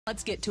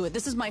Let's get to it.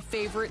 This is my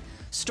favorite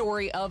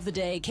story of the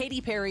day.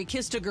 Katy Perry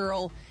kissed a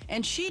girl,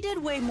 and she did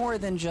way more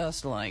than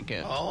just like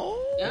it.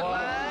 Oh,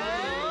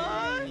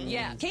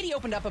 yeah. Katy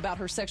opened up about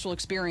her sexual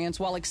experience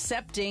while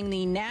accepting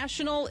the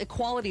National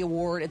Equality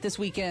Award at this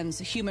weekend's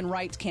Human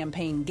Rights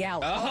Campaign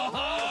Gala. all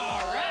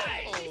right.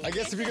 I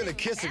guess if you're going to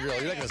kiss a girl,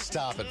 you're not going to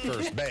stop at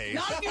first base.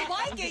 Not if you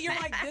like it. You're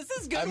like, this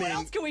is good. What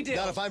else can we do?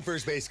 Not if I'm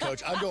first base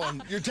coach. I'm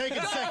going, you're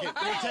taking second.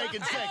 You're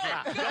taking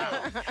second.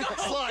 Go.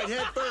 Slide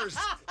head first.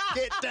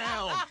 Get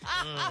down.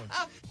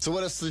 So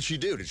what else did she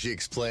do? Did she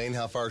explain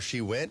how far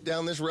she went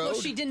down this road?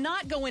 Well, she did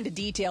not go into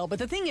detail, but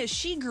the thing is,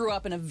 she grew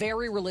up in a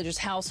very religious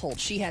household.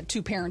 She had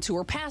two parents who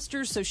were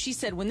pastors, so she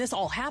said when this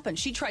all happened,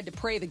 she tried to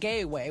pray the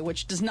gay away,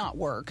 which does not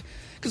work.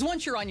 Because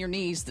once you're on your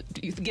knees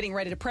getting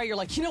ready to pray, you're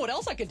like, you know what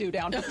else I could do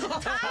down here?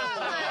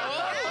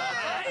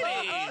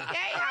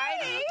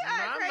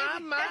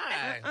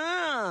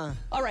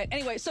 All right,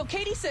 anyway, so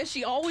Katy says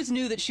she always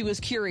knew that she was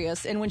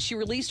curious, and when she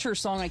released her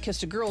song, I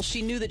Kissed a Girl,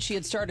 she knew that she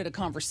had started a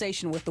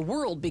conversation with the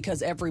world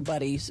because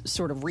everybody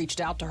sort of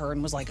reached out to her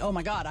and was like, oh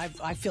my God,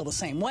 I feel the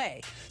same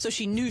way. So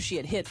she knew she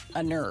had hit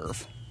a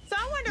nerve. So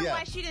I wonder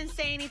why she didn't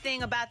say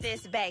anything about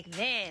this back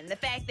then. The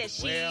fact that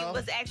she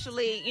was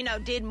actually,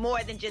 did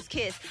more than just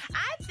kiss.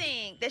 I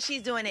think that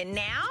she's doing it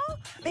now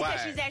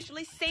because she's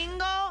actually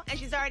single and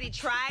she's already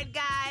tried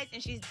guys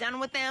and she's done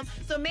with them.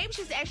 So maybe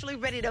she's actually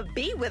ready to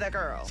be with a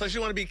girl. So she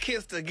want to be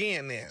kissed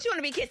again then? She want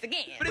to be kissed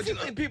again. But you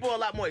think people are a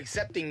lot more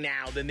accepting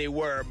now than they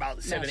were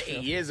about 7 to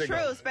 8 years ago?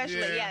 True,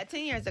 especially,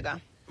 10 years ago.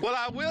 Well,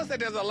 I will say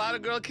there's a lot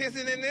of girl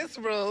kissing in this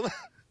room.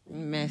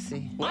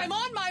 Messy. What? I'm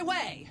on my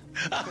way.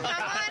 Come on,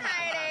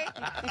 Heidi.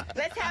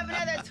 Let's have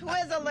another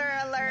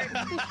Twizzler alert.